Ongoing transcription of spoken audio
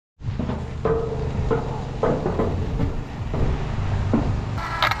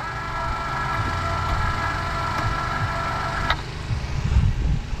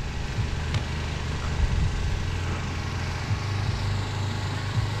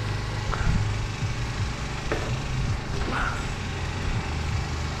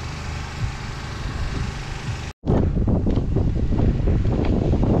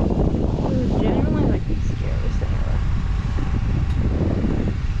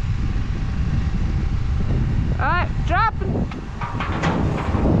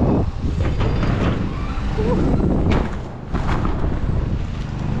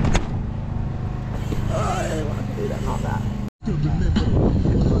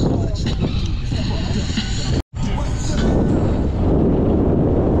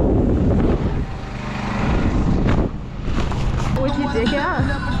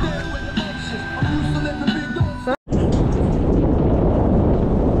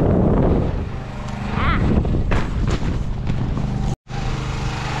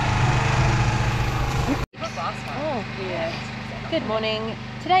Good morning.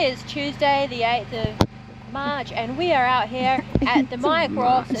 Today is Tuesday, the 8th of March, and we are out here at the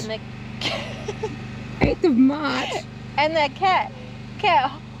Crankworx and the 8th of March. And the cat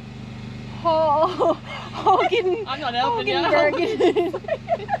Hogan. I'm not helping you.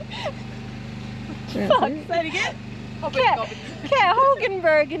 Fuck, say it again. Cat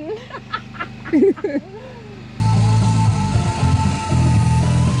Hogenbergen.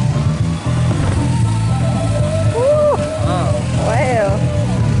 Wow.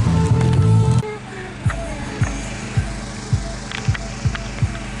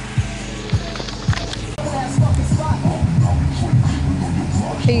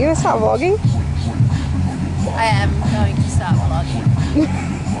 Are you going to start vlogging? I am going to start vlogging.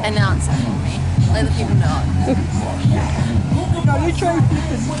 Announce it for me. Let the people know. No, you try.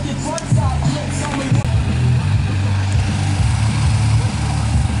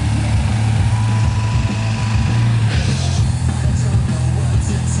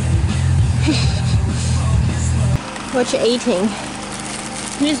 What you eating?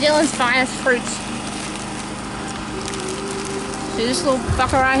 New Zealand's finest fruits. See this little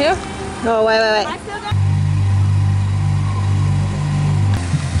fucker right here? Oh, wait.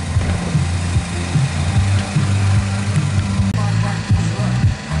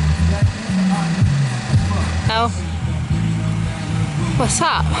 Oh. What's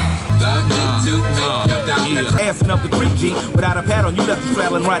up? Assing up the creek, G. Without a pad on, you left the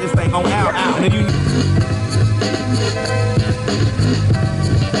straddle and ride this thing on out. Now you.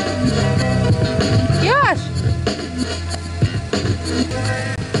 Yes.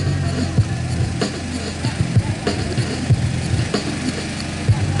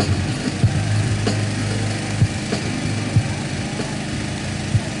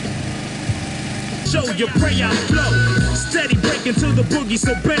 Show your prayer flow. Steady breaking to the boogie,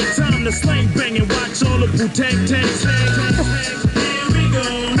 so bedtime to slang bang and watch all the Wu-Tang tanks. Here we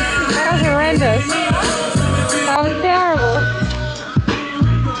go now. That was horrendous. That was terrible.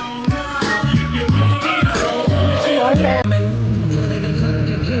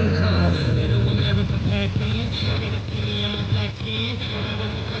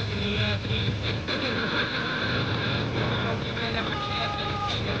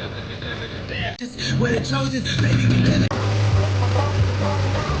 Where the chosen, baby, we can.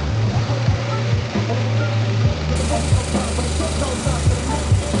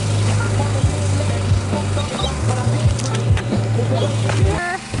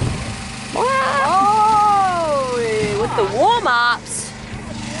 Oh, with the warm-ups.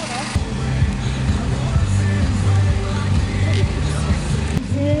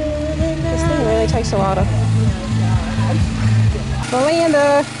 This thing really takes a while to...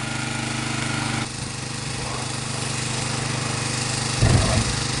 Melinda!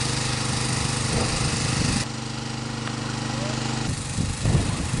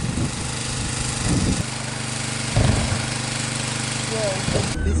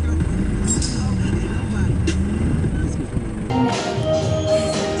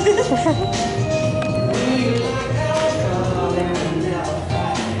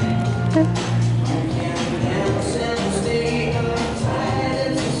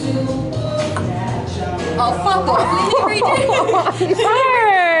 Oh, fuck off. Will you redo it?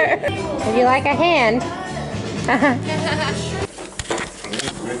 No! Would you like a hand?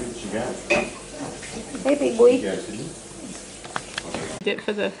 Hey, big boy. Did it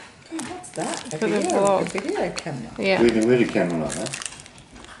for the... What's that? For the vlog. A video camera. Yeah. With a camera like that.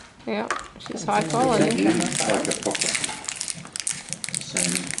 Yeah. She's high quality. Like a proper.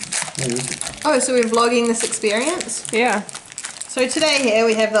 Oh, so we're vlogging this experience? Yeah. So today here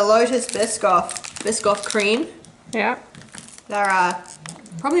we have the Lotus Biscoff Biscoff cream. Yeah. They're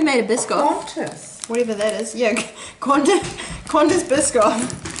probably made of Biscoff. Qantas. Whatever that is. Yeah, Qantas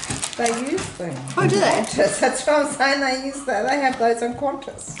Biscoff. They use them. Oh, do they? Qantas. That's what I'm saying. They use that. They have those on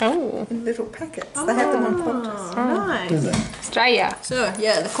Qantas. Oh. In little packets. They have them on Qantas. Nice. Australia. So,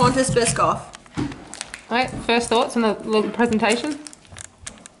 yeah, the Qantas Biscoff. Right, first thoughts on the little presentation?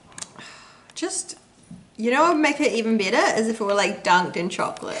 Just, you know what would make it even better is if it were like dunked in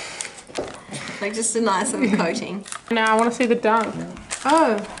chocolate. Like just a nice little coating. No, I want to see the dunk.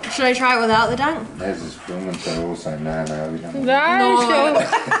 Oh, should I try it without the dunk? There's this woman, so also no, we don't. No, No,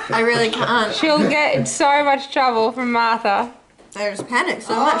 I really can't. she'll get in so much trouble from Martha. I just panicked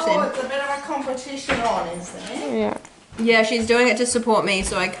so much Oh, then. it's a bit of a competition on, is there? Yeah. Yeah, she's doing it to support me,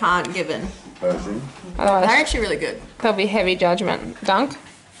 so I can't give in. Person. They're Otherwise, actually really good. there'll be heavy judgment. Dunk.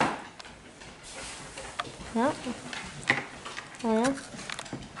 Yeah. Oh, yeah.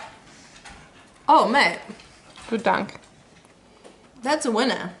 Oh, mate, Good dunk. that's a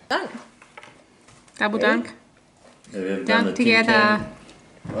winner. Dunk. Double dunk. Have you ever done Dunk a Tim together. Tam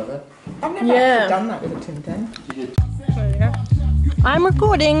like that? I've never Yeah. actually done that with a Tim Tam. There you go. I'm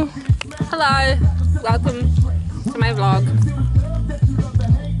recording. Hello. Welcome to my vlog.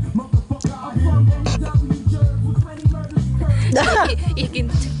 you can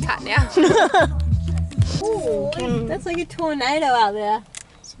cut now. Ooh, that's like a tornado out there.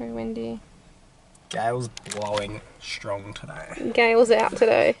 It's very windy. Gale's blowing strong today. Gale's out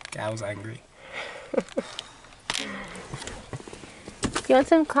today. Gale's angry. You want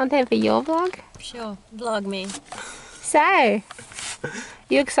some content for your vlog? Sure, vlog me. So,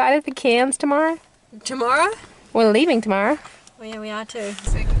 you excited for Cairns tomorrow? Tomorrow? We're leaving tomorrow. Oh yeah, we are too.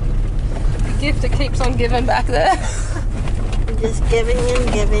 The gift that keeps on giving back there. Just giving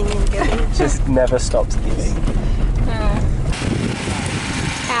and giving and giving. Just never stops giving.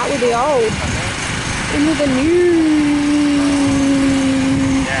 Out with the old, into the new.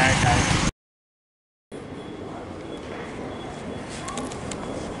 Yeah, okay.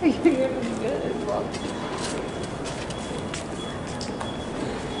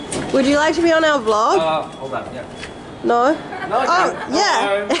 Would you like to be on our vlog? Hold on, yeah. No? No, I Oh, can't.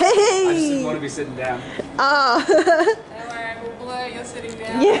 yeah. I just didn't Hey! want to be sitting down. Ah. Don't worry, we'll blur you're sitting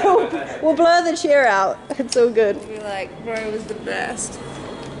down. Yeah, we'll blur the chair out. It's all good. We'll be like, bro was the best.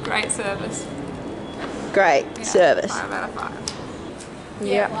 Great service. Great Yeah, service. 5 out of 5.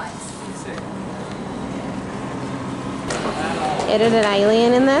 Yeah. Edit an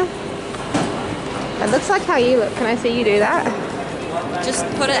alien in there. It looks like how you look. Can I see you do that? Just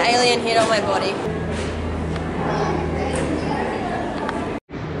put an alien head on my body.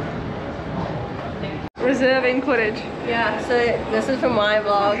 Reserving footage. Yeah, so this is for my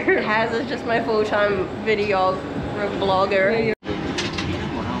vlog. Haz is just my full-time video blogger.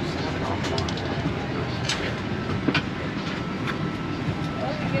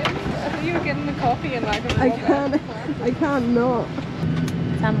 You were getting the coffee and like I can't not.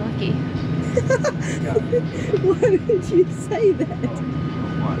 It's unlucky. Why did you say that?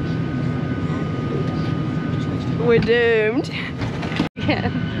 We're doomed. Yeah.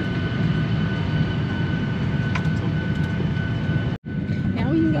 Now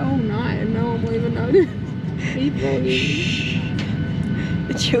we can go all night and no one will even notice.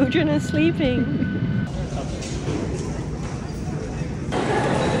 The children are sleeping.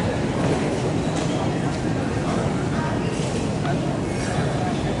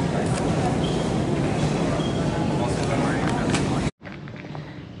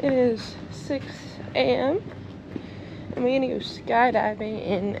 It is 6 a.m. and we're gonna go skydiving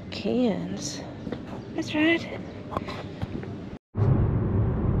in Cairns. That's right.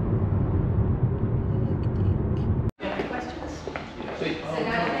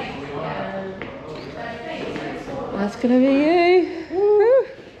 That's gonna be you. Woo.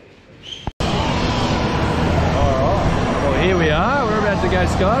 Alright, well here we are, we're about to go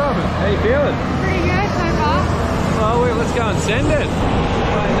skydiving. How you feeling? Pretty good so far. Oh wait, let's go and send it.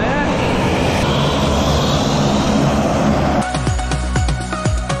 Right there.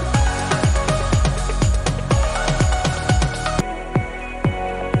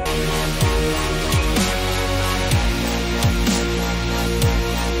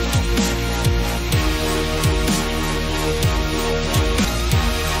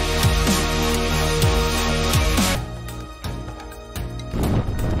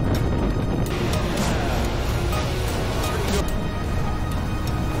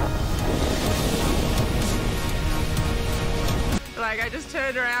 Like I just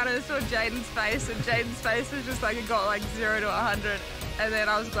turned around and saw Jaden's face, and Jaden's face was just like it got like 0 to 100. And then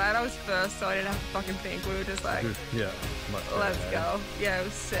I was glad I was first, so I didn't have to fucking think. We were just like, Yeah. Much better, let's eh? go. Yeah, it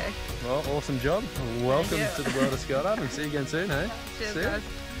was sick. Well, awesome job. Welcome you. to the world of skydiving. See you again soon, hey? Cheers, See ya.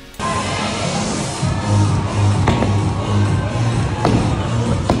 guys.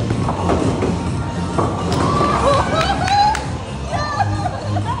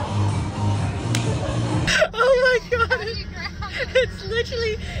 Oh my god! It's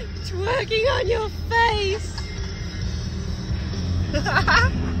literally twerking on your face!